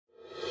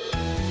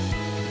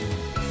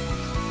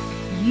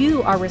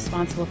you are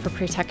responsible for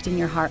protecting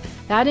your heart.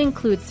 That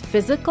includes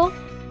physical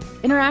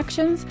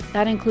interactions,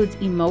 that includes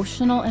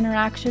emotional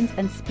interactions,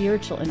 and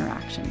spiritual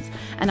interactions.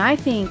 And I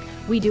think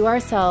we do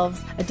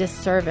ourselves a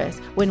disservice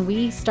when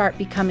we start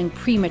becoming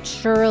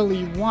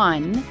prematurely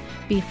one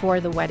before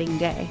the wedding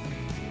day.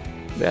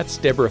 That's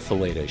Deborah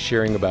Fileta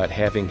sharing about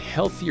having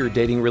healthier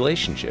dating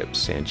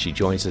relationships, and she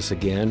joins us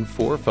again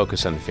for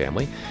Focus on the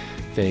Family.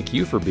 Thank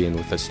you for being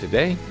with us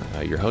today.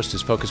 Your host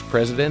is Focus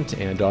President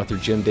and author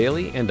Jim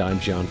Daly, and I'm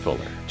John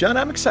Fuller. John,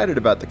 I'm excited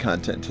about the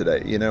content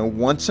today. You know,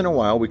 once in a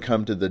while we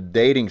come to the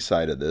dating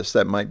side of this.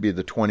 That might be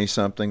the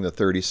 20-something, the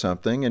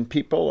 30-something, and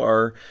people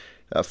are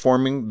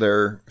forming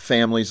their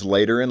families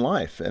later in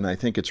life. And I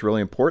think it's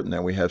really important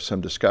that we have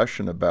some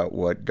discussion about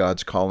what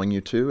God's calling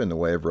you to in the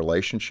way of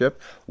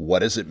relationship. What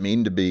does it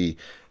mean to be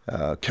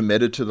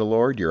committed to the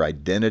Lord, your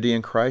identity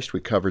in Christ? We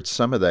covered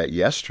some of that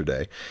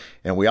yesterday.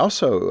 And we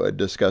also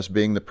discussed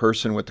being the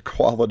person with the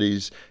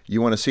qualities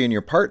you want to see in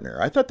your partner.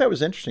 I thought that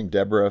was interesting.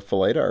 Deborah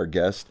Fileta, our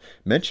guest,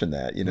 mentioned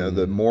that. You know,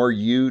 the more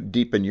you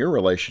deepen your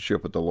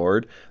relationship with the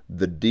Lord,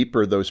 the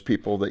deeper those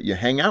people that you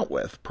hang out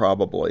with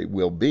probably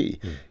will be.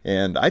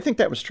 And I think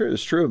that was true.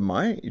 It's true of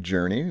my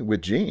journey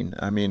with Jean.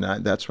 I mean,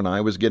 that's when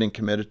I was getting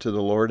committed to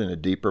the Lord in a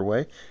deeper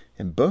way.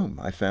 And boom,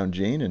 I found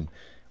Jean,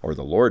 or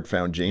the Lord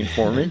found Jean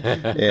for me,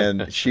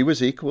 and she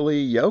was equally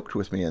yoked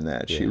with me in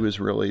that. Yeah. She was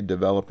really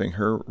developing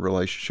her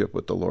relationship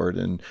with the Lord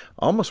in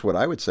almost what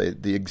I would say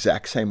the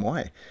exact same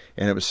way.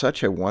 And it was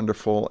such a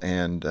wonderful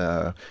and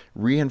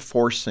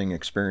reinforcing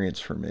experience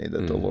for me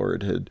that the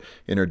Lord had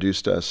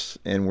introduced us,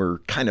 and we're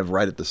kind of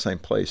right at the same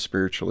place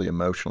spiritually,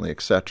 emotionally,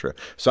 etc.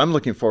 So I'm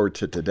looking forward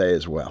to today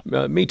as well.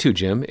 Me too,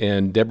 Jim.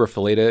 And Deborah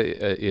Fileta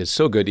is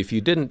so good. If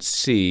you didn't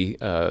see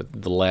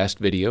the last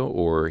video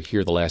or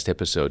hear the last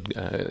episode,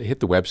 hit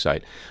the website.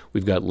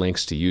 We've got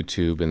links to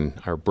YouTube and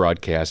our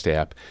broadcast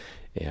app,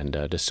 and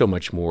to so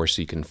much more,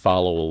 so you can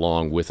follow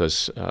along with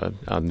us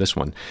on this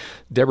one.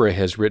 Deborah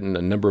has written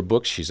a number of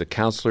books. She's a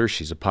counselor.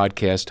 She's a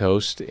podcast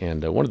host.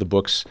 And one of the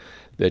books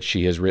that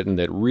she has written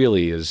that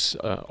really is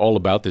all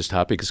about this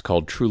topic is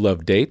called True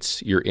Love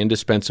Dates, Your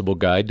Indispensable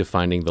Guide to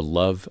Finding the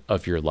Love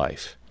of Your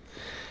Life.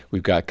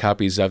 We've got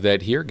copies of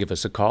that here. Give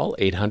us a call,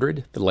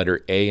 800, the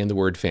letter A in the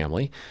word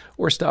family,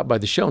 or stop by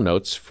the show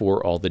notes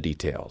for all the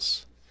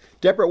details.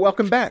 Deborah,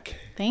 welcome back.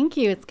 Thank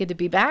you. It's good to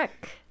be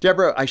back.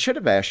 Deborah, I should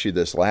have asked you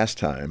this last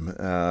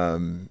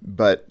time,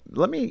 but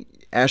let me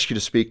ask you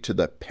to speak to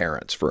the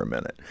parents for a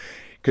minute,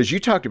 because you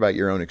talked about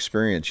your own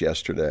experience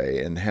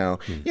yesterday and how,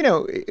 you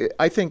know,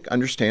 I think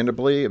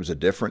understandably it was a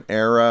different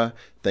era.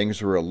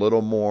 Things were a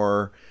little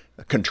more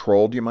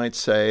controlled, you might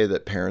say,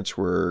 that parents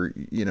were,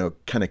 you know,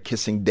 kind of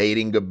kissing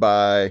dating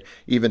goodbye,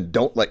 even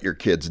don't let your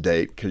kids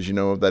date because, you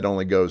know, that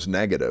only goes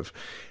negative.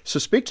 So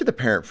speak to the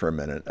parent for a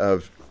minute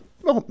of,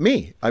 well,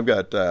 me. I've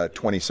got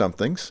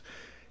 20-somethings.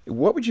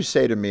 What would you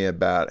say to me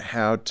about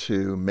how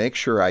to make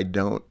sure I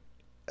don't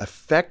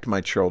affect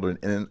my children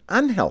in an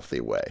unhealthy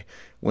way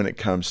when it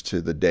comes to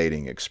the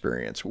dating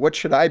experience? What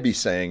should I be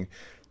saying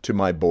to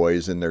my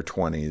boys in their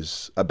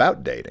 20s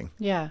about dating?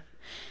 Yeah.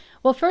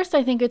 Well, first,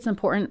 I think it's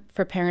important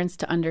for parents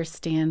to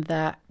understand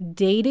that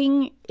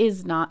dating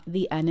is not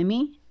the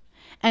enemy.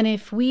 And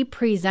if we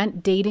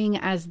present dating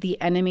as the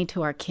enemy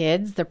to our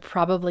kids, they're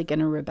probably going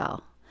to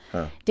rebel.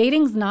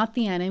 Dating's not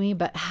the enemy,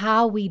 but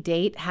how we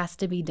date has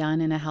to be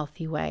done in a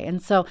healthy way. And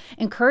so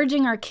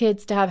encouraging our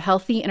kids to have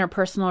healthy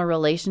interpersonal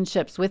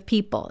relationships with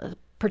people,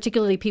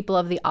 particularly people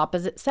of the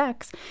opposite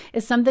sex,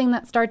 is something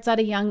that starts at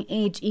a young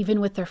age,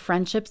 even with their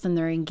friendships and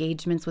their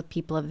engagements with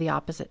people of the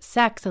opposite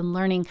sex, and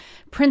learning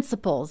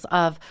principles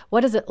of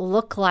what does it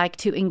look like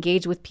to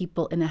engage with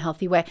people in a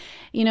healthy way.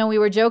 You know, we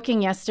were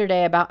joking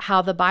yesterday about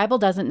how the Bible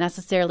doesn't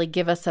necessarily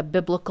give us a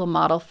biblical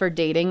model for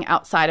dating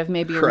outside of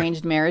maybe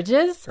arranged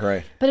marriages,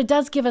 but it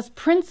does give us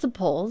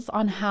principles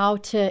on how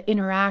to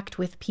interact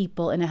with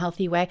people in a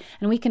healthy way,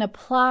 and we can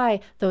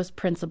apply those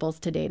principles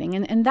to dating.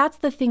 And that's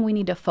the thing we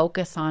need to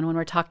focus on when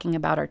we're talking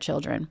about our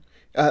children.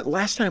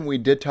 Last time we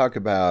did talk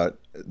about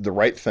the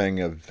right thing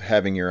of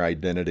having your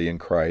identity in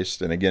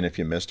Christ. And again, if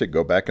you missed it,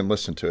 go back and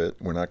listen to it.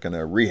 We're not going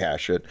to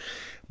rehash it.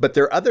 But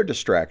there are other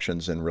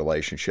distractions in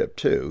relationship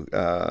too.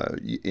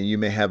 You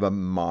may have a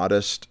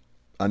modest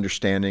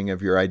understanding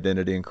of your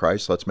identity in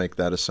Christ. Let's make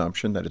that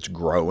assumption that it's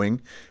growing,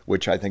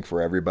 which I think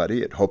for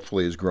everybody, it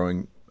hopefully is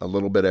growing a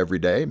little bit every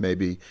day,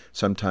 maybe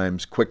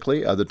sometimes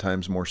quickly, other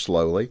times more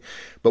slowly.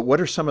 But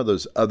what are some of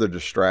those other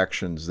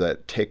distractions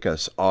that take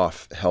us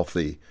off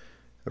healthy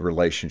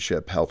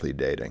relationship, healthy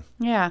dating?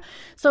 Yeah.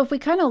 So if we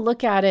kind of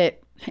look at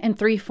it in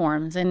three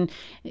forms, and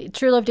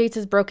True Love Dates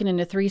is broken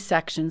into three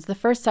sections. The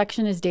first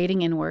section is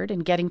dating inward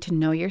and getting to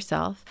know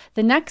yourself.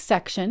 The next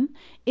section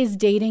is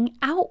dating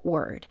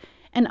outward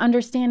and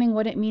understanding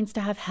what it means to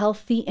have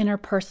healthy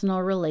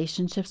interpersonal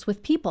relationships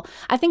with people.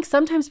 I think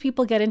sometimes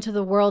people get into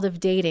the world of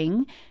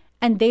dating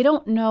and they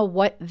don't know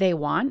what they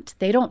want.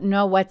 They don't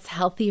know what's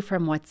healthy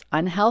from what's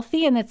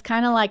unhealthy. And it's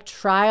kind of like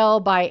trial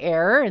by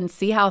error and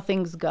see how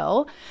things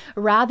go,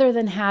 rather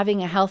than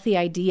having a healthy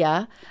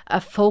idea, a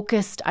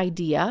focused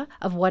idea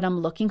of what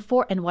I'm looking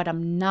for and what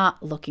I'm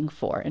not looking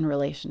for in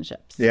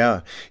relationships.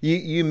 Yeah.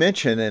 You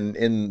mentioned, and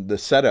in the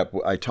setup,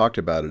 I talked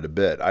about it a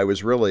bit. I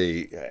was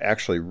really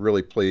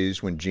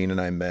pleased when Jean and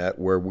I met,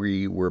 where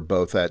we were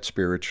both at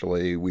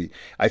spiritually.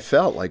 I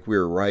felt like we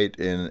were right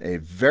in a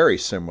very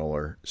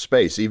similar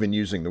space, even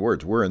using the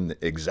words. We're in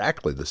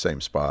exactly the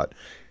same spot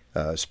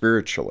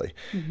spiritually.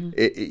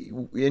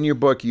 Mm-hmm. In your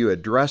book, you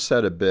address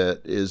that a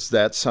bit. Is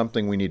that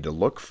something we need to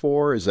look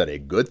for? Is that a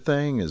good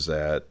thing? Is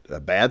that a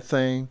bad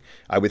thing?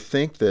 I would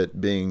think that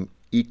being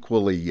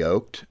equally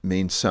yoked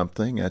means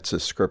something. That's a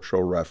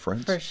scriptural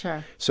reference. For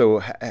sure. So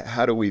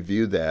how do we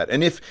view that?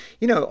 And if,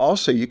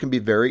 also you can be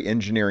very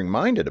engineering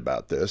minded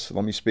about this.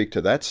 Let me speak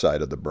to that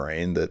side of the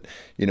brain that,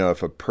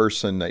 if a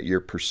person that you're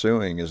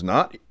pursuing is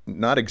not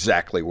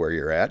exactly where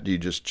you're at, do you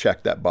just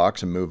check that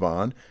box and move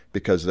on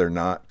because they're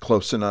not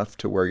close enough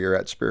to where you're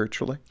at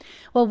spiritually?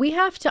 Well, we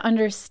have to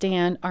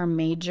understand our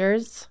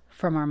majors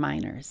from our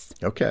minors.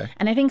 Okay.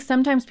 And I think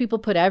sometimes people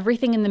put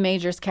everything in the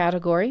majors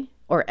category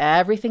or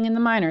everything in the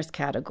minors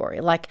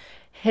category. Like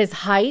his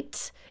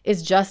height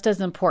is just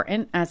as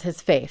important as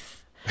his faith.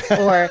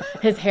 Or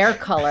his hair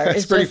color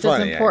is just as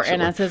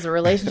important as his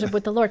relationship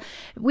with the Lord.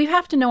 We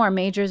have to know our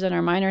majors and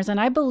our minors. And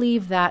I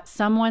believe that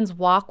someone's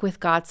walk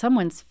with God,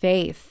 someone's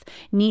faith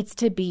needs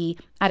to be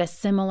at a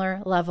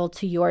similar level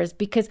to yours.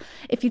 Because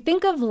if you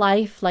think of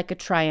life like a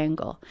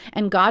triangle,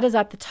 and God is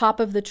at the top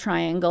of the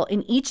triangle,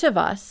 and each of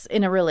us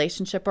in a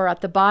relationship are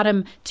at the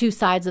bottom two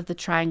sides of the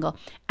triangle.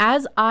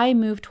 As I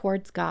move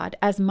towards God,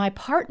 as my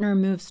partner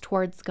moves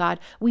towards God,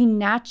 we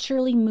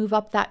naturally move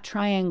up that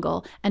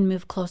triangle and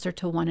move closer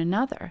to one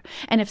another.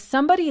 And if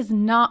somebody is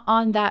not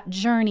on that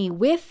journey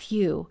with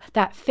you,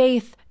 that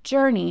faith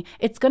journey,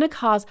 it's going to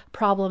cause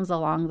problems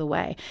along the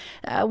way.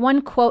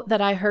 One quote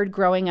that I heard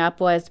growing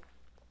up was,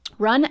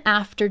 "Run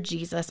after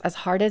Jesus as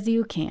hard as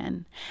you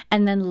can,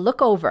 and then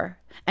look over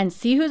and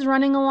see who's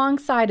running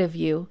alongside of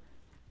you.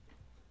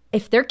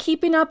 If they're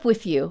keeping up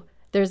with you,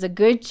 there's a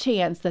good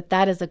chance that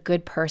that is a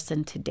good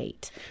person to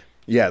date."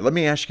 Yeah, let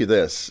me ask you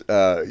this,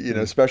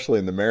 especially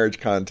in the marriage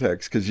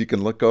context, because you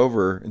can look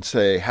over and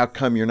say, how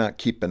come you're not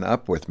keeping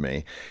up with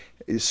me?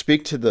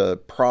 Speak to the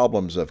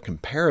problems of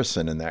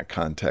comparison in that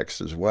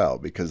context as well,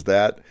 because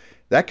that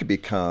could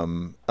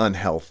become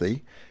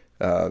unhealthy.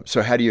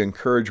 So how do you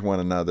encourage one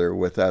another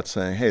without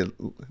saying, hey,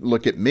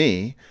 look at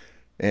me,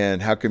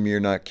 and how come you're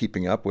not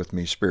keeping up with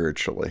me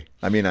spiritually?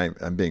 I mean,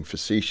 I'm being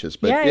facetious,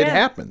 but it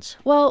happens.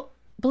 Well,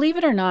 believe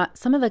it or not,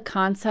 some of the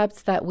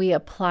concepts that we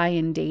apply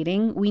in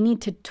dating, we need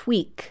to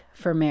tweak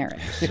for marriage.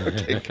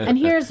 Okay. And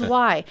here's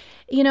why.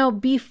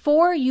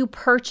 Before you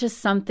purchase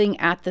something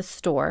at the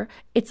store,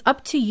 it's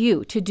up to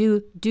you to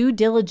do due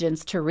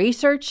diligence, to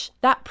research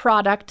that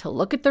product, to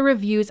look at the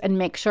reviews and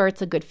make sure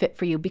it's a good fit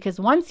for you. Because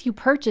once you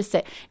purchase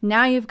it,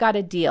 now you've got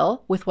to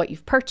deal with what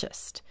you've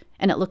purchased.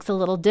 And it looks a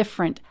little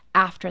different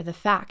after the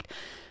fact.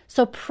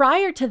 So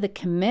prior to the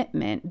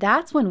commitment,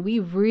 that's when we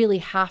really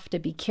have to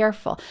be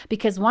careful,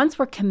 because once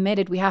we're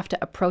committed, we have to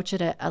approach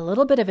it a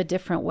little bit of a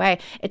different way.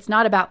 It's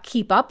not about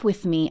keep up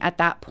with me at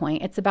that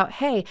point. It's about,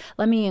 hey,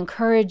 let me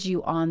encourage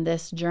you on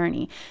this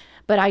journey.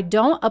 But I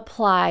don't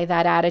apply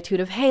that attitude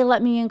of, hey,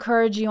 let me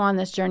encourage you on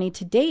this journey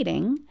to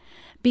dating,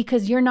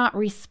 because you're not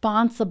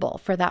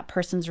responsible for that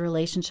person's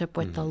relationship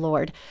with the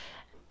Lord.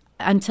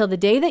 Until the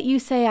day that you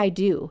say I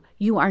do,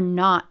 you are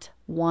not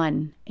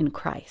one in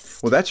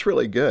Christ. Well, that's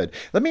really good.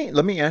 Let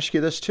me ask you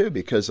this too,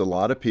 because a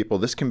lot of people,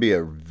 this can be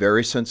a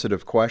very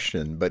sensitive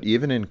question, but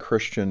even in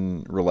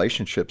Christian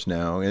relationships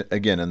now,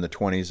 again, in the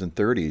 20s and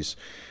 30s,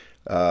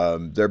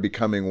 they're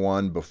becoming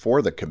one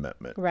before the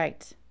commitment.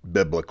 Right.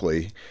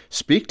 Biblically.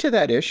 Speak to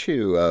that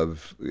issue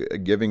of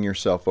giving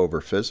yourself over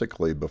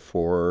physically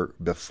before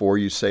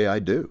you say I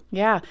do.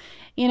 Yeah.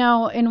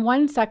 In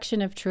one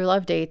section of True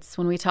Love Dates,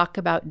 when we talk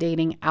about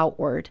dating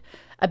outward,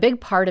 a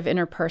big part of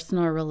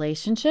interpersonal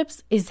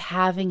relationships is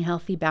having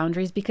healthy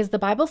boundaries, because the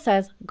Bible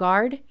says,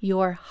 guard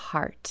your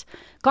heart.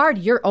 Guard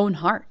your own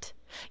heart.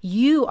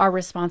 You are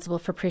responsible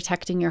for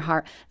protecting your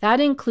heart. That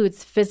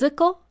includes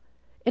physical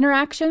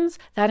interactions,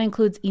 that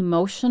includes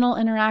emotional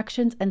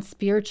interactions and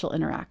spiritual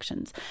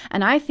interactions.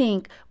 And I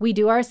think we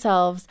do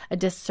ourselves a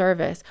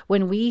disservice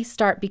when we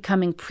start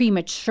becoming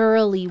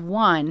prematurely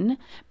one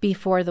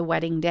before the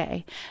wedding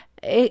day.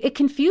 It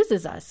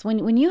confuses us.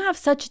 When you have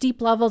such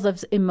deep levels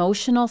of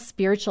emotional,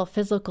 spiritual,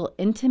 physical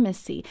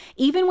intimacy,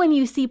 even when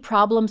you see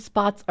problem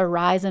spots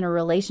arise in a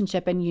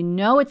relationship and you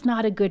know it's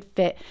not a good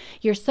fit,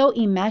 you're so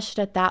enmeshed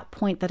at that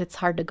point that it's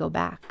hard to go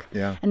back.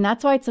 Yeah. And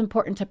that's why it's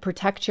important to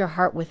protect your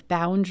heart with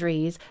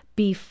boundaries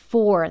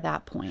before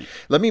that point.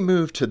 Let me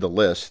move to the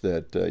list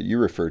that you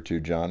referred to,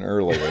 John,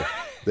 earlier,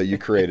 that you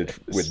created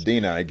with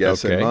Dina, I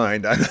guess, in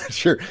mind. I'm not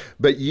sure.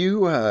 But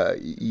you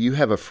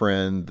have a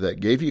friend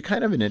that gave you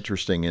kind of an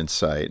interesting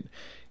insight.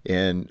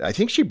 And I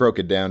think she broke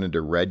it down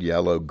into red,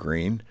 yellow,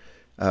 green.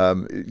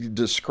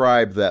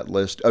 Describe that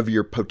list of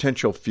your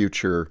potential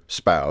future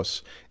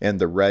spouse and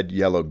the red,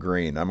 yellow,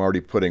 green. I'm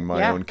already putting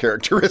my own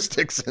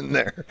characteristics in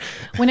there.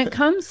 When it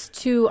comes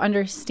to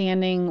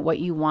understanding what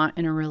you want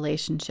in a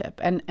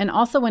relationship, and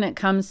also when it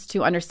comes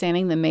to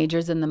understanding the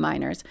majors and the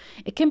minors,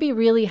 it can be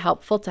really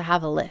helpful to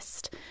have a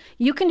list.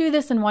 You can do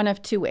this in one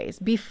of two ways.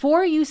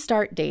 Before you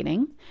start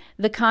dating,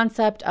 the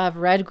concept of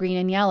red, green,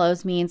 and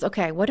yellows means,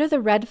 okay, what are the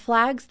red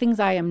flags,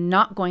 things I am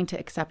not going to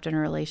accept in a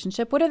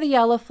relationship? What are the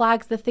yellow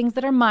flags, the things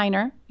that are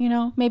minor? You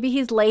know, maybe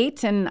he's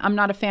late and I'm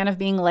not a fan of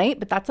being late,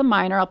 but that's a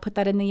minor. I'll put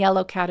that in the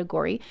yellow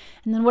category.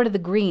 And then what are the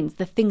greens,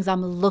 the things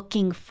I'm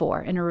looking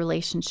for in a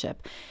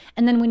relationship?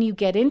 And then when you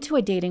get into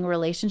a dating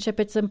relationship,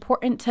 it's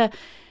important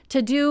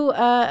to do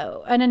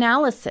an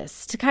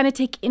analysis, to kind of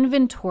take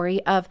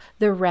inventory of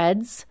the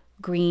reds,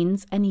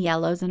 greens, and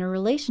yellows in a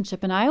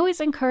relationship. And I always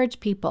encourage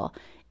people,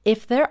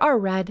 if there are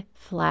red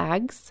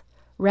flags,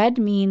 red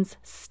means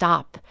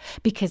stop,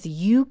 because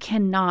you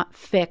cannot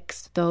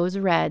fix those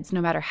reds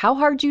no matter how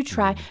hard you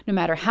try, no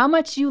matter how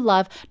much you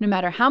love, no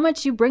matter how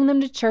much you bring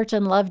them to church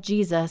and love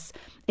Jesus.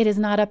 It is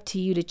not up to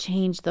you to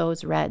change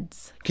those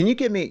reds. Can you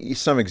give me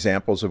some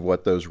examples of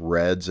what those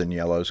reds and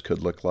yellows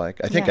could look like?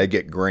 I think I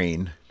get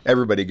green.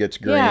 Everybody gets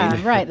green.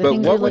 Yeah, right. But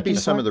what would be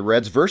some of the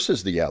reds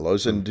versus the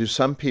yellows? And do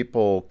some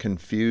people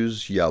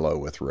confuse yellow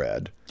with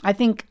red? I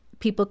think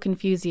people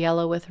confuse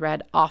yellow with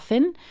red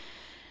often.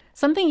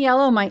 Something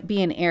yellow might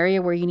be an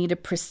area where you need to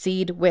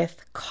proceed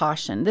with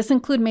caution. This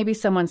includes maybe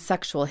someone's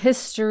sexual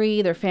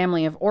history, their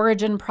family of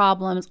origin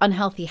problems,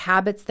 unhealthy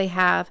habits they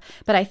have.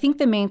 But I think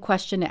the main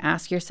question to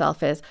ask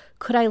yourself is,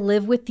 could I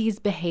live with these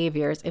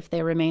behaviors if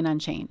they remain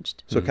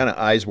unchanged? So kind of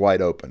eyes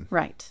wide open.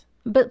 Right.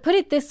 But put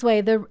it this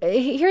way,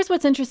 here's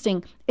what's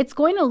interesting. It's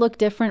going to look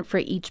different for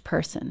each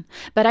person.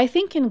 But I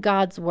think in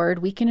God's word,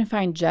 we can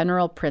find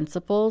general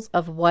principles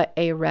of what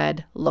a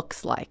red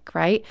looks like,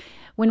 right?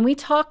 When we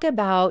talk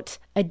about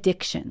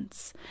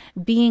addictions,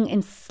 being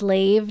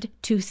enslaved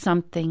to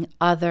something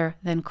other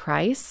than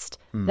Christ,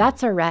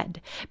 that's a red,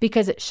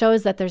 because it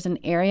shows that there's an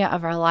area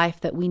of our life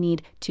that we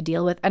need to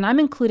deal with. And I'm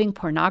including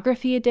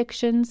pornography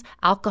addictions,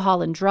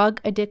 alcohol and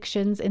drug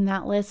addictions in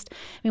that list. I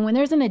mean, when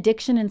there's an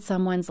addiction in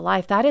someone's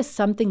life, that is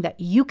something that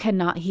you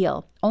cannot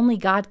heal. Only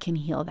God can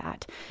heal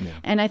that. Yeah.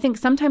 And I think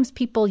sometimes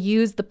people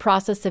use the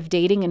process of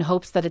dating in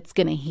hopes that it's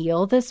going to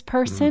heal this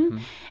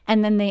person.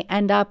 And then they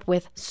end up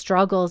with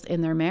struggles in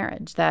their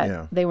marriage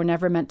that they were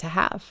never meant to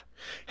have.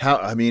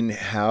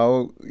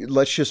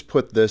 Let's just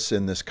put this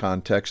in this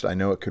context. I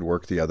know it could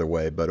work the other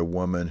way, but a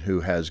woman who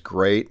has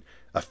great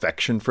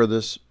affection for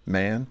this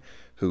man,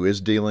 who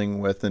is dealing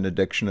with an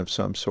addiction of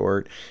some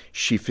sort,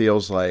 she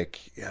feels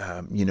like,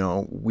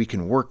 we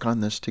can work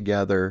on this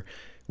together.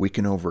 We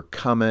can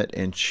overcome it.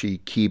 And she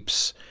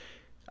keeps,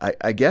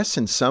 I guess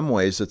in some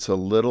ways it's a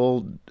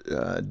little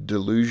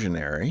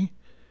delusionary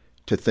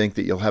to think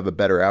that you'll have a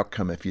better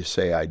outcome if you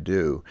say I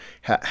do.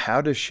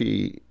 How does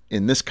she,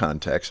 in this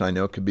context, I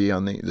know it could be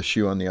on the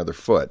shoe on the other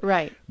foot.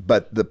 Right.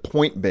 But the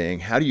point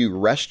being, how do you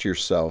wrest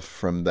yourself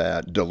from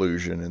that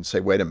delusion and say,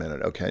 wait a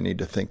minute, okay, I need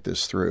to think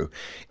this through.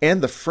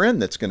 And the friend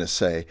that's going to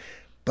say,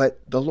 but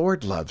the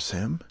Lord loves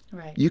him.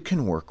 Right. You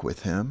can work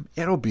with him.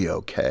 It'll be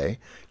okay.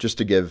 Just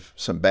to give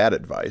some bad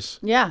advice.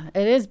 Yeah,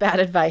 it is bad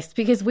advice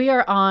because we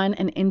are on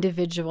an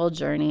individual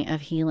journey of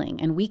healing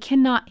and we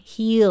cannot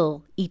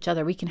heal each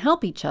other. We can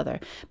help each other,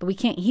 but we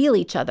can't heal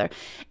each other.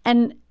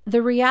 And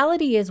the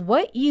reality is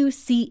what you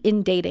see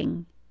in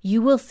dating,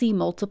 you will see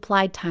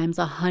multiplied times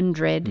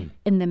 100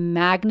 in the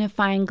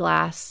magnifying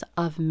glass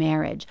of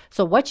marriage.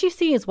 So what you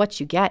see is what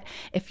you get.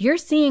 If you're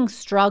seeing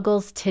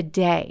struggles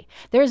today,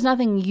 there's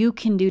nothing you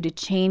can do to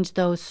change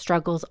those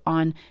struggles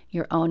on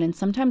your own. And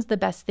sometimes the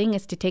best thing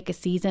is to take a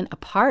season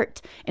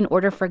apart in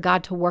order for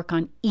God to work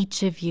on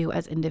each of you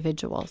as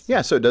individuals.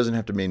 Yeah, so it doesn't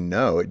have to mean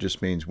no. It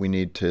just means we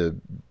need to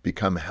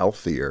become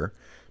healthier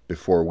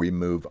before we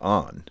move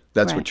on.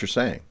 That's what you're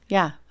saying.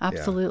 Yeah,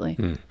 absolutely.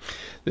 Yeah.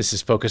 This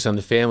is Focus on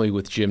the Family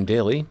with Jim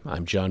Daly.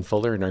 I'm John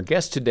Fuller, and our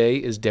guest today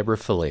is Deborah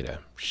Fileta.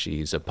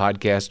 She's a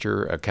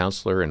podcaster, a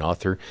counselor, and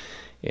author,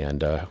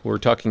 and we're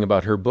talking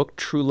about her book,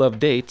 True Love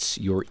Dates,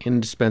 Your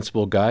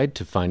Indispensable Guide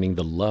to Finding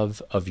the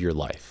Love of Your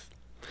Life.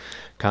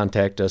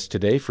 Contact us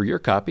today for your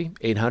copy,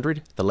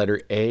 800, the letter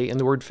A and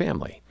the word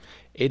family,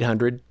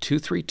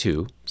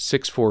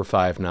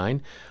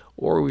 800-232-6459,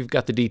 or we've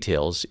got the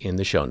details in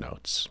the show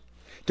notes.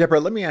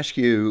 Deborah, let me ask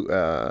you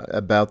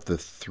about the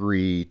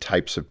three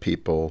types of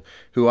people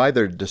who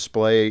either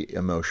display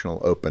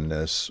emotional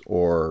openness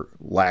or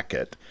lack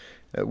it.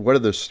 What are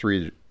those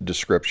three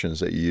descriptions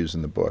that you use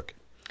in the book?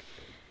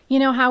 You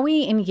know, how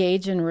we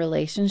engage in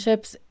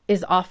relationships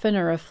is often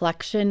a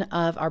reflection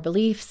of our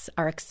beliefs,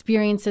 our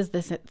experiences,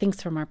 the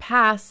things from our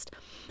past.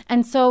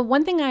 And so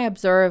one thing I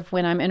observe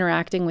when I'm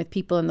interacting with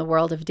people in the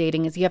world of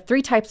dating is you have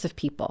three types of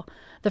people.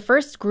 The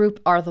first group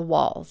are the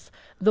walls.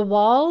 The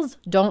walls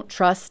don't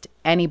trust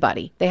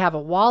anybody. They have a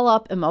wall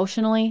up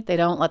emotionally. They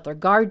don't let their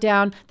guard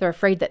down. They're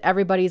afraid that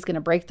everybody's going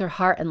to break their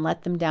heart and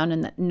let them down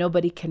and that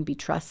nobody can be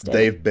trusted.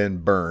 They've been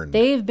burned.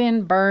 They've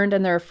been burned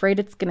and they're afraid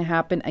it's going to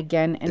happen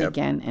again and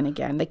again and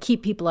again. They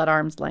keep people at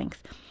arm's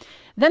length.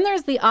 Then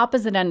there's the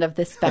opposite end of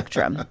this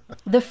spectrum,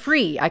 the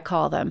free, I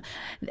call them.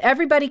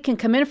 Everybody can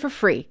come in for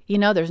free.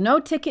 There's no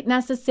ticket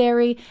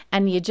necessary,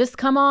 and you just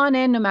come on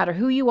in no matter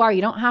who you are.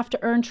 You don't have to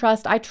earn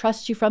trust. I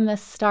trust you from the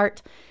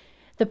start.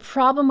 The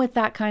problem with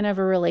that kind of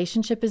a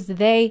relationship is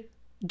they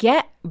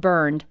get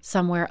burned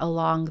somewhere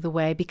along the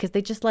way because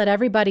they just let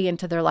everybody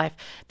into their life.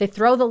 They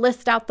throw the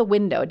list out the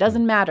window. It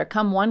doesn't matter.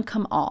 Come one,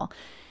 come all.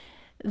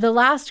 The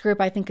last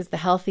group, I think, is the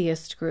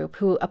healthiest group,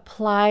 who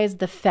applies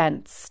the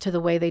fence to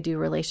the way they do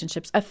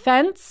relationships. A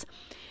fence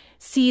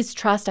sees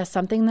trust as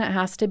something that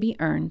has to be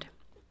earned,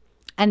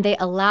 and they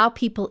allow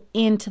people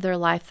into their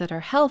life that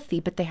are healthy,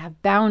 but they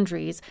have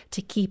boundaries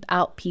to keep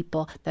out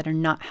people that are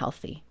not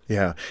healthy.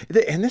 Yeah.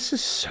 And this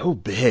is so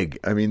big.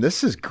 I mean,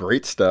 this is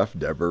great stuff,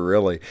 Deborah,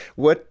 really.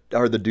 What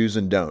are the do's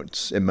and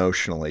don'ts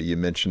emotionally you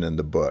mentioned in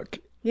the book?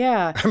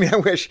 Yeah. I mean, I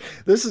wish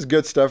this is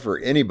good stuff for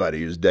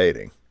anybody who's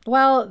dating.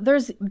 Well,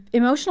 there's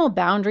emotional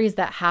boundaries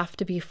that have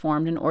to be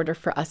formed in order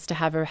for us to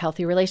have a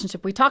healthy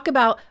relationship. We talk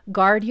about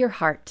guard your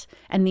heart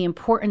and the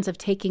importance of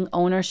taking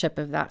ownership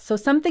of that. So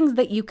some things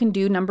that you can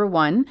do, number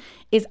one,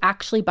 is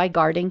actually by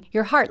guarding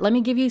your heart. Let me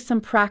give you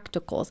some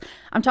practicals.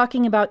 I'm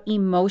talking about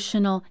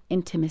emotional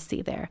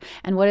intimacy there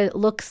and what it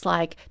looks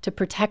like to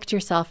protect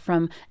yourself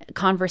from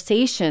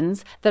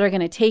conversations that are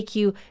going to take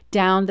you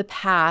down the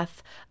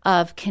path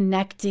of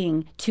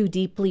connecting too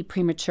deeply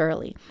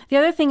prematurely. The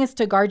other thing is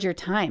to guard your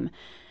time.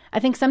 I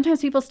think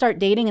sometimes people start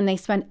dating and they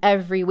spend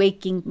every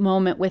waking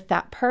moment with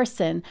that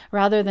person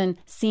rather than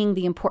seeing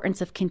the importance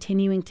of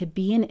continuing to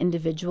be an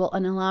individual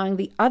and allowing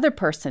the other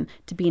person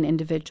to be an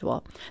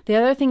individual. The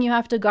other thing you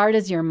have to guard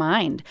is your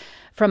mind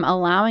from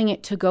allowing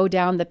it to go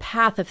down the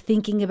path of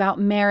thinking about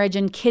marriage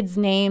and kids'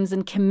 names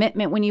and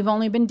commitment when you've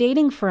only been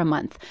dating for a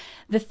month.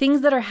 The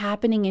things that are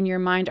happening in your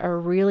mind are a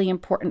really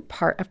important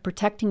part of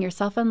protecting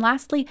yourself. And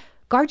lastly,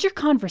 guard your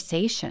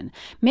conversation.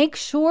 Make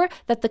sure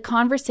that the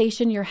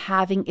conversation you're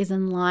having is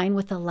in line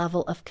with a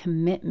level of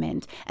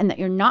commitment and that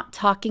you're not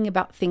talking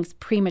about things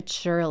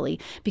prematurely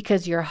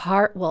because your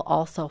heart will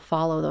also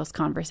follow those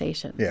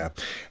conversations. Yeah.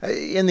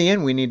 In the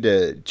end, we need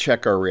to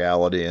check our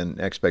reality and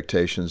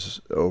expectations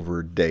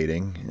over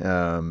dating.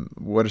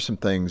 What are some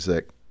things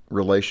that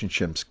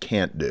relationships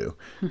can't do?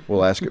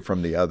 We'll ask it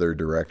from the other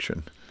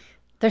direction.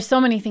 There's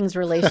so many things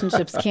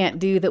relationships can't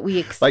do that we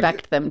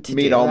expect them to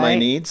meet do. all right? my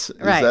needs?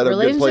 Is right. that a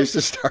good place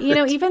to start?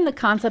 Even the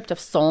concept of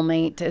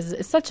soulmate is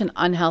such an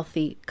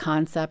unhealthy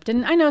concept.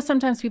 And I know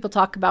sometimes people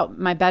talk about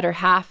my better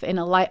half in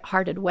a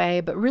lighthearted way,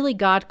 but really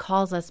God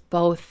calls us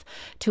both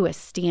to a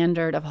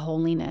standard of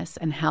holiness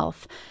and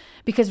health.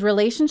 Because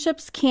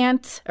relationships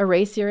can't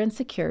erase your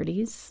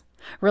insecurities.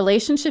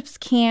 Relationships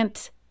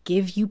can't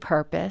give you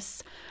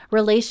purpose.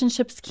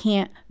 Relationships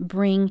can't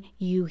bring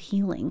you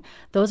healing.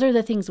 Those are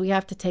the things we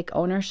have to take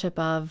ownership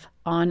of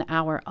on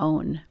our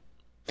own.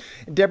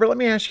 Deborah, let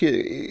me ask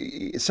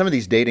you, some of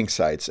these dating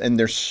sites, and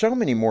there's so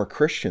many more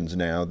Christians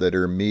now that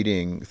are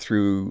meeting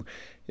through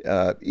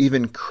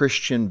even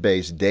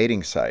Christian-based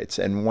dating sites.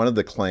 And one of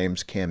the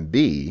claims can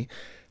be,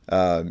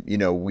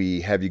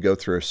 we have you go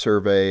through a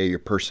survey, your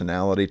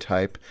personality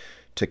type,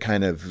 to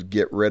kind of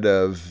get rid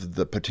of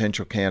the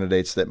potential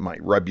candidates that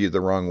might rub you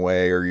the wrong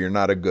way or you're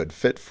not a good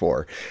fit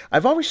for.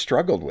 I've always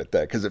struggled with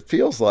that because it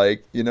feels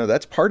like,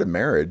 that's part of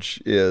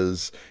marriage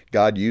is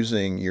God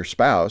using your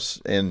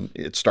spouse, and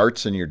it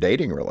starts in your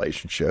dating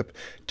relationship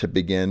to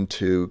begin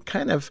to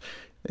kind of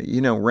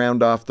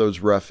round off those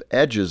rough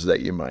edges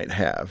that you might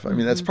have. I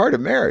mean, that's part of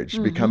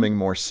marriage, becoming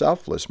more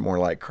selfless, more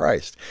like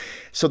Christ.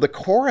 So the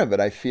core of it,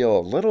 I feel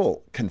a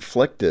little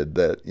conflicted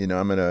that,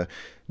 I'm going to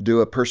do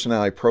a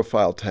personality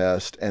profile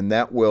test and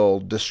that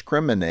will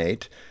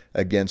discriminate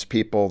against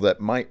people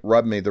that might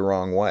rub me the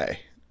wrong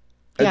way.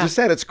 Yeah. Just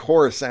at its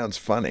core, it sounds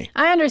funny.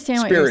 I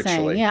understand what you're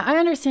saying. Yeah, I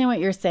understand what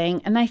you're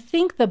saying. And I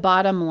think the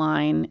bottom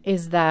line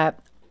is that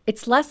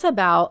it's less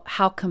about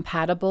how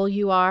compatible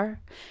you are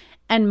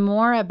and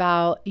more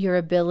about your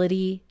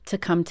ability to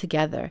come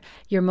together,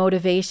 your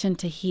motivation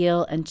to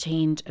heal and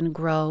change and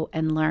grow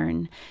and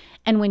learn.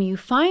 And when you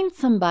find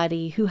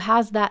somebody who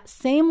has that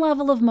same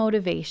level of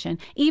motivation,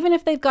 even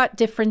if they've got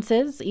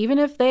differences, even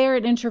if they're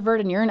an introvert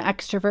and you're an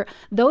extrovert,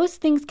 those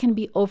things can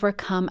be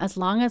overcome as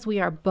long as we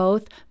are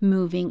both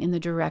moving in the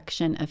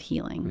direction of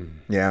healing.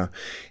 Yeah.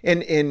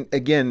 And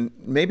again,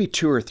 maybe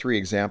 2 or 3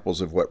 examples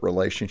of what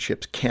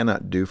relationships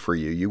cannot do for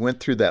you. You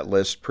went through that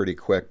list pretty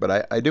quick,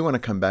 but I do want to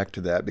come back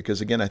to that because,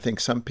 again, I think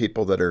some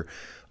people that are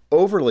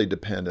overly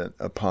dependent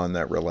upon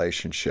that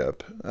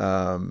relationship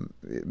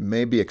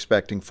may be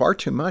expecting far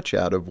too much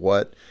out of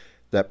what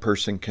that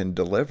person can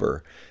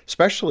deliver,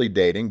 especially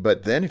dating.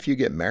 But then if you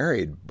get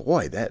married,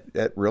 boy,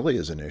 that really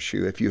is an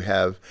issue. If you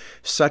have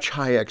such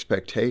high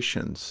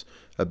expectations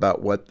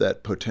about what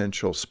that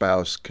potential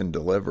spouse can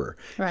deliver.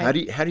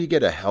 Right. How do you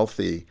get a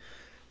healthy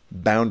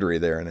boundary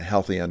there and a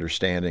healthy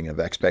understanding of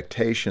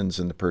expectations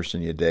in the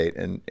person you date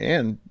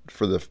and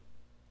for the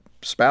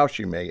spouse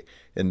you may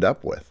end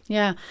up with?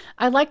 Yeah.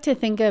 I like to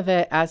think of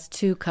it as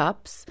two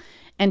cups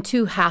and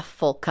two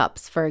half-full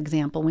cups, for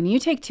example. When you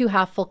take two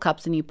half-full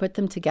cups and you put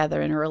them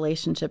together in a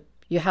relationship,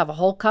 you have a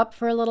whole cup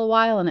for a little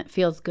while and it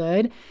feels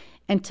good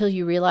until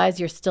you realize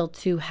you're still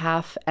two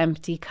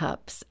half-empty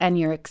cups and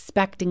you're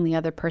expecting the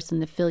other person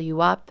to fill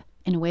you up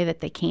in a way that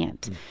they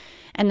can't.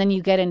 And then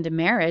you get into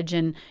marriage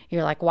and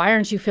you're like, why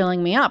aren't you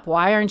filling me up?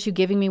 Why aren't you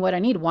giving me what I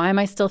need? Why am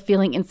I still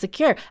feeling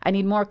insecure? I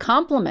need more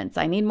compliments.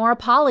 I need more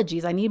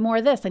apologies. I need more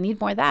of this. I need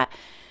more of that.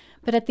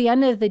 But at the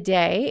end of the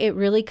day, it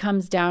really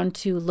comes down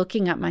to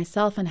looking at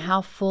myself and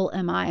how full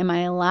am I? Am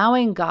I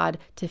allowing God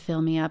to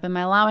fill me up? Am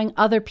I allowing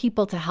other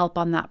people to help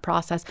on that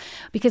process?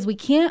 Because we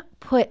can't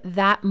put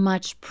that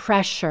much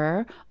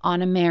pressure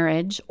on a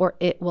marriage or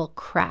it will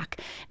crack.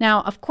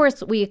 Now, of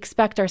course, we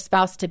expect our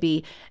spouse to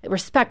be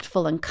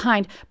respectful and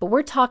kind, but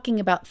we're talking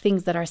about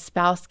things that our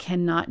spouse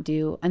cannot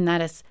do, and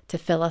that is to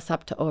fill us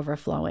up to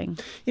overflowing.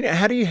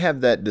 How do you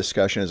have that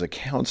discussion as a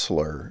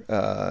counselor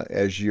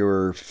as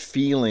you're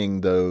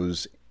feeling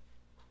those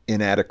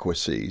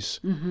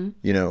inadequacies,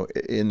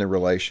 in the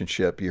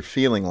relationship? You're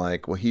feeling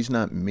like, well, he's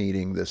not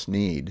meeting this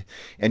need,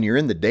 and you're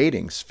in the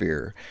dating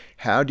sphere.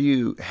 How do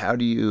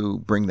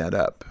you bring that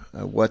up?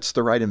 What's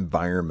the right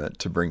environment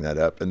to bring that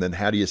up? And then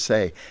how do you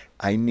say,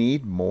 I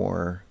need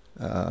more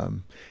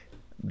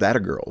that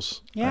of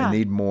girls. Yeah. I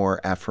need more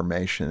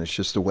affirmation. It's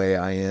just the way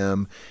I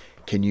am.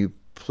 Can you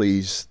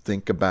please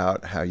think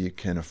about how you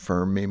can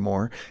affirm me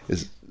more?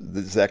 Is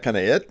that kind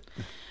of it?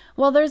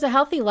 Well, there's a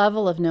healthy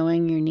level of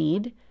knowing your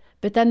need,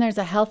 but then there's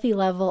a healthy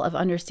level of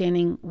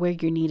understanding where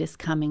your need is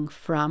coming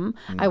from.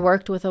 I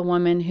worked with a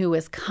woman who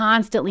was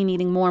constantly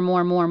needing more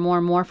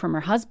from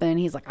her husband.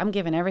 He's like, I'm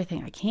giving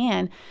everything I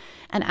can.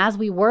 And as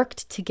we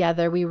worked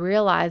together, we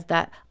realized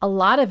that a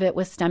lot of it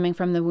was stemming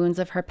from the wounds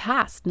of her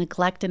past,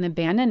 neglect and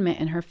abandonment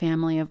in her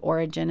family of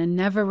origin, and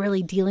never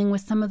really dealing with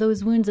some of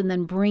those wounds and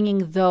then bringing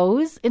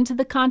those into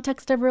the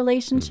context of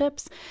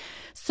relationships.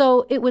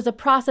 So it was a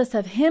process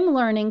of him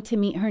learning to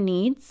meet her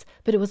needs,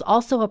 but it was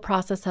also a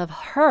process of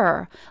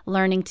her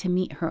learning to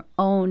meet her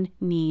own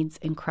needs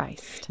in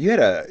Christ. You had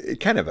a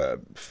kind of a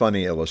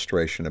funny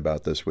illustration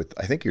about this with,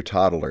 I think, your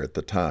toddler at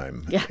the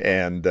time. Yeah.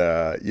 And,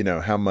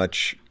 how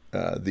much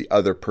the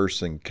other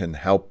person can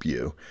help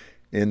you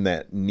in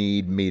that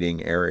need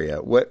meeting area.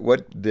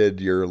 What did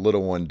your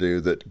little one do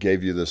that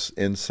gave you this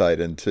insight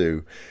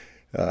into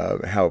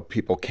how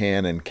people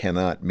can and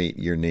cannot meet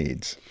your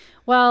needs?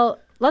 Well,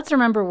 let's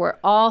remember we're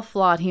all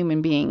flawed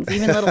human beings,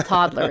 even little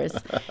toddlers.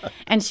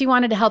 And she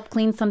wanted to help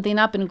clean something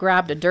up and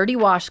grabbed a dirty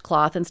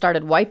washcloth and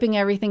started wiping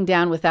everything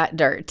down with that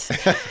dirt.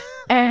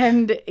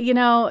 And,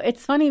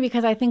 it's funny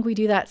because I think we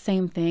do that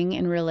same thing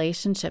in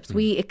relationships.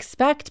 We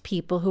expect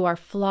people who are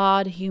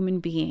flawed human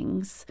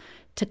beings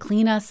to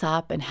clean us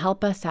up and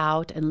help us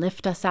out and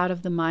lift us out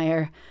of the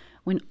mire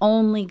when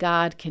only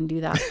God can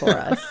do that for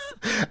us.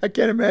 I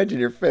can't imagine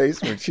your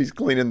face when she's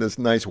cleaning this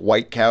nice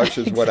white couch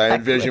is what I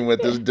envision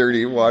with this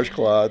dirty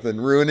washcloth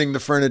and ruining the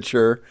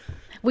furniture.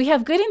 We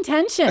have good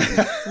intentions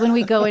when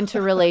we go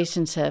into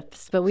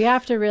relationships, but we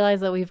have to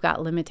realize that we've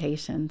got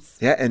limitations.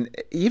 Yeah, and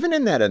even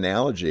in that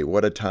analogy,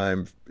 what a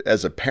time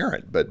as a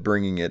parent, but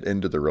bringing it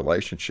into the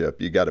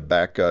relationship, you got to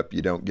back up.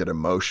 You don't get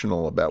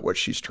emotional about what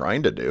she's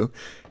trying to do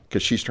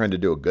because she's trying to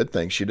do a good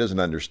thing. She doesn't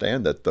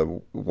understand that the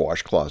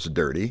washcloth's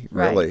dirty,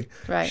 really.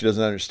 Right. She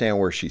doesn't understand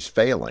where she's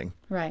failing.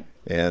 Right.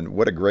 And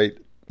what a great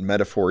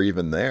metaphor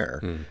even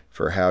there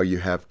for how you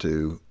have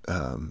to,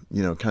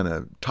 kind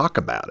of talk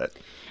about it.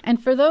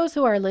 And for those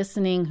who are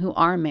listening who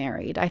are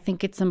married, I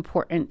think it's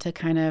important to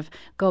kind of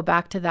go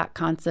back to that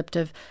concept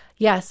of,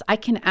 yes, I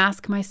can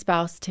ask my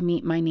spouse to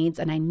meet my needs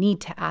and I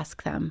need to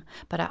ask them,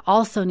 but I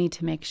also need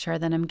to make sure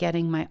that I'm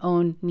getting my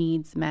own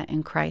needs met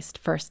in Christ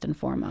first and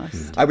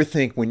foremost. I would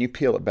think when you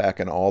peel it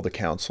back in all the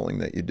counseling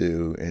that you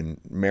do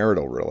in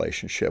marital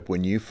relationship,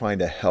 when you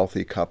find a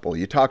healthy couple,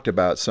 you talked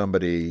about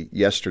somebody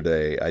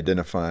yesterday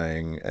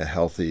identifying a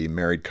healthy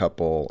married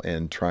couple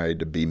and trying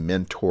to be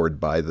mentored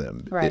by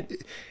them. Right.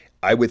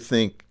 I would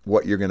think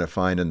what you're going to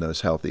find in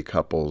those healthy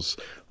couples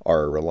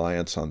are a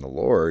reliance on the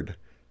Lord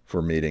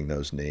for meeting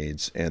those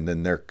needs, and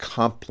then they're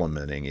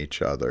complementing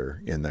each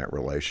other in that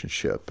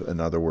relationship. In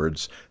other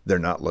words, they're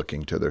not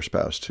looking to their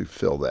spouse to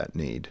fill that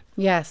need.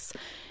 Yes.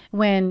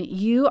 When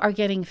you are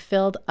getting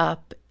filled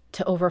up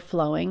to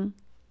overflowing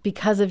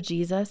because of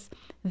Jesus,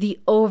 the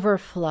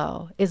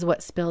overflow is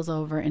what spills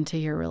over into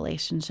your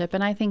relationship.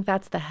 And I think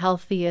that's the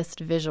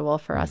healthiest visual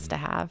for us to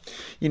have.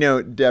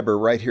 Deborah,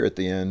 right here at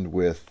the end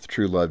with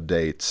True Love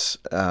Dates,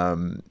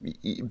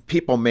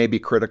 people may be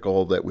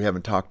critical that we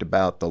haven't talked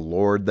about the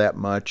Lord that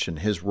much and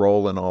his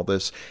role in all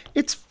this.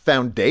 It's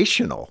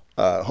foundational.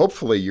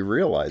 Hopefully you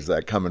realize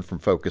that coming from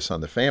Focus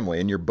on the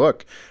Family. And your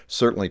book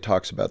certainly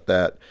talks about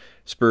that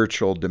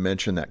spiritual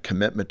dimension, that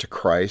commitment to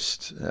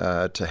Christ,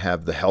 to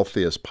have the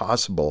healthiest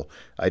possible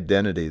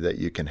identity that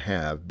you can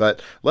have.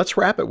 But let's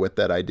wrap it with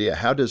that idea.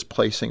 How does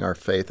placing our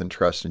faith and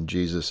trust in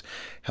Jesus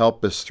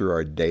help us through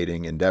our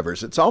dating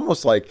endeavors? It's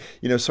almost like,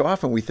 so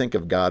often we think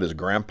of God as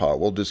grandpa.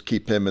 We'll just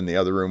keep him in the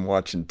other room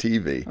watching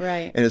TV.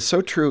 Right. And it's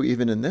so true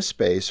even in this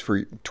space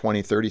for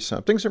 20,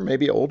 30-somethings or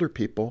maybe older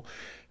people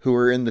who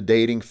are in the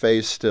dating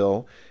phase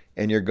still.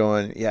 And you're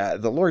going, yeah,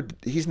 the Lord,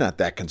 he's not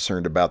that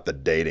concerned about the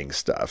dating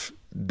stuff.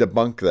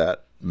 Debunk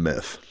that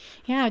myth.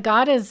 Yeah,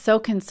 God is so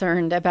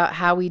concerned about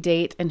how we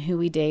date and who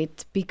we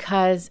date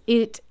because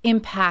it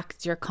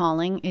impacts your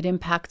calling, it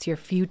impacts your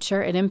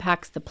future, it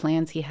impacts the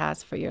plans he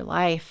has for your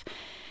life.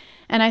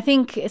 And I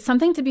think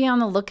something to be on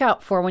the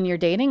lookout for when you're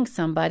dating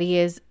somebody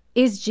is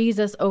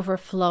Jesus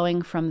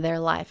overflowing from their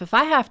life? If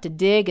I have to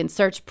dig and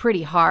search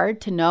pretty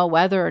hard to know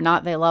whether or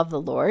not they love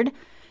the Lord,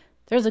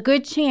 there's a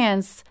good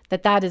chance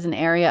that that is an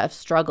area of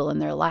struggle in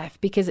their life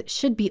because it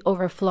should be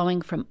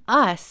overflowing from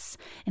us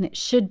and it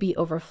should be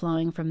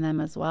overflowing from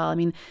them as well. I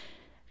mean,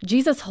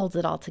 Jesus holds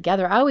it all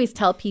together. I always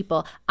tell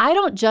people, I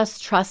don't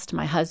just trust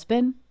my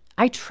husband.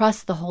 I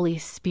trust the Holy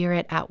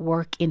Spirit at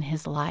work in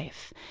his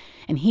life.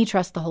 And he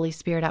trusts the Holy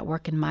Spirit at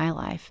work in my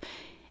life.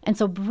 And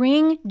so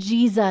bring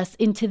Jesus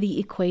into the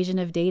equation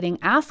of dating.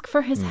 Ask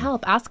for his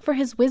help. Ask for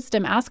his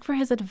wisdom. Ask for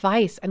his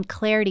advice and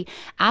clarity.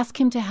 Ask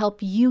him to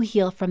help you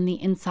heal from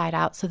the inside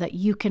out so that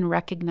you can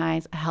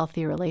recognize a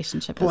healthy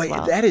relationship as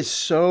well. Boy, that is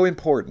so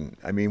important.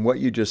 I mean, what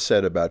you just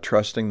said about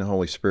trusting the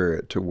Holy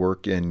Spirit to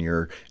work in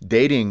your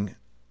dating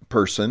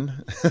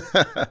person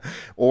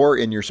or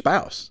in your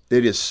spouse.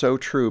 It is so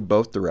true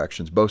both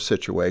directions, both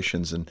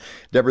situations. And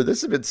Deborah,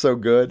 this has been so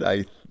good.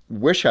 I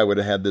wish I would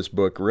have had this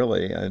book,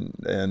 really,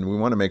 and we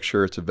want to make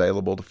sure it's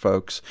available to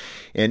folks.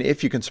 And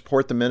if you can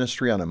support the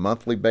ministry on a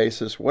monthly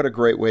basis, what a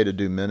great way to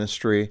do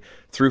ministry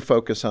through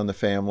Focus on the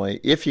Family.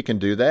 If you can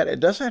do that, it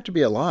doesn't have to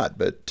be a lot,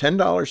 but $10,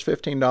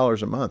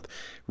 $15 a month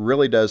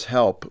really does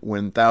help.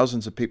 When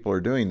thousands of people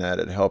are doing that,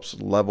 it helps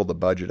level the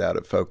budget out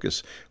at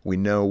Focus. We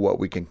know what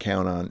we can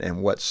count on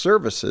and what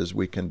services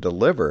we can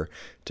deliver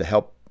to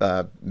help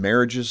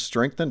marriages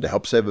strengthen, to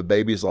help save a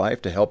baby's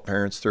life, to help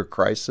parents through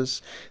crisis.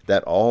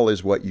 That all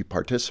is what you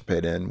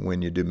participate in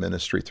when you do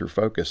ministry through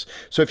Focus.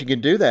 So if you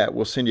can do that,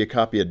 we'll send you a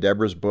copy of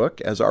Deborah's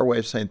book as our way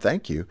of saying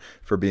thank you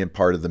for being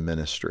part of the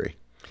ministry.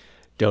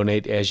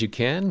 Donate as you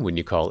can when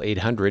you call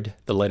 800,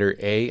 the letter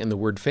A and the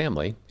word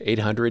family,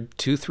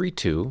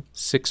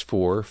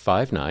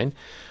 800-232-6459,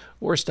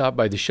 or stop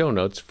by the show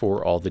notes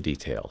for all the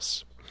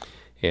details.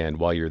 And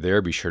while you're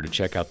there, be sure to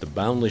check out the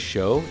Boundless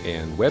Show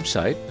and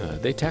website.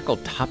 They tackle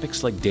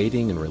topics like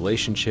dating and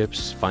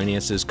relationships,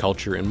 finances,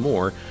 culture, and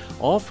more,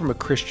 all from a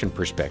Christian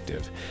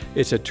perspective.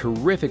 It's a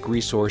terrific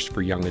resource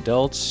for young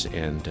adults,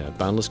 and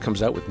Boundless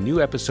comes out with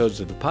new episodes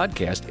of the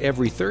podcast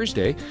every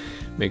Thursday.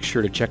 Make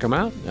sure to check them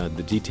out.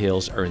 The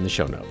details are in the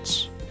show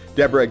notes.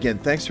 Deborah, again,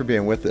 thanks for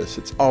being with us.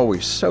 It's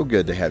always so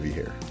good to have you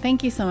here.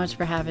 Thank you so much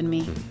for having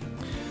me.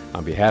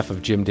 On behalf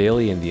of Jim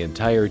Daly and the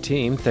entire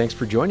team, thanks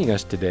for joining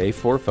us today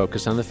for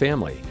Focus on the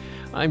Family.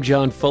 I'm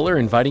John Fuller,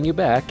 inviting you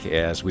back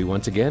as we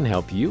once again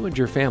help you and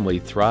your family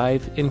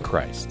thrive in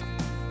Christ.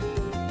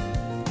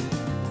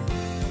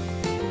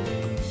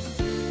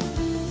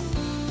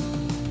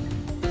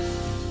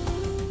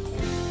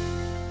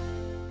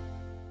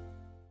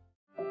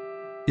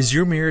 Is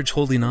your marriage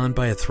holding on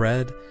by a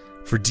thread?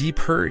 For deep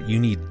hurt, you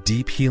need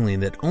deep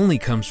healing that only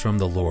comes from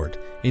the Lord.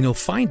 And you'll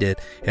find it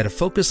at a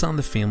Focus on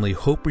the Family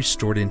Hope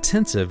Restored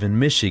Intensive in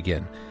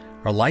Michigan.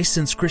 Our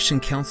licensed Christian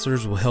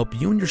counselors will help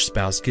you and your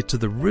spouse get to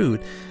the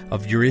root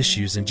of your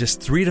issues in just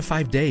 3 to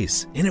 5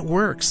 days. And it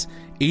works.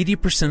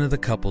 80% of the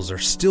couples are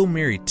still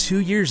married 2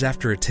 years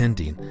after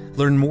attending.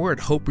 Learn more at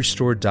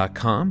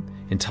hoperestored.com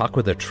and talk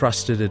with a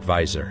trusted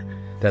advisor.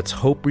 That's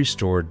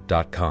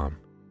hoperestored.com.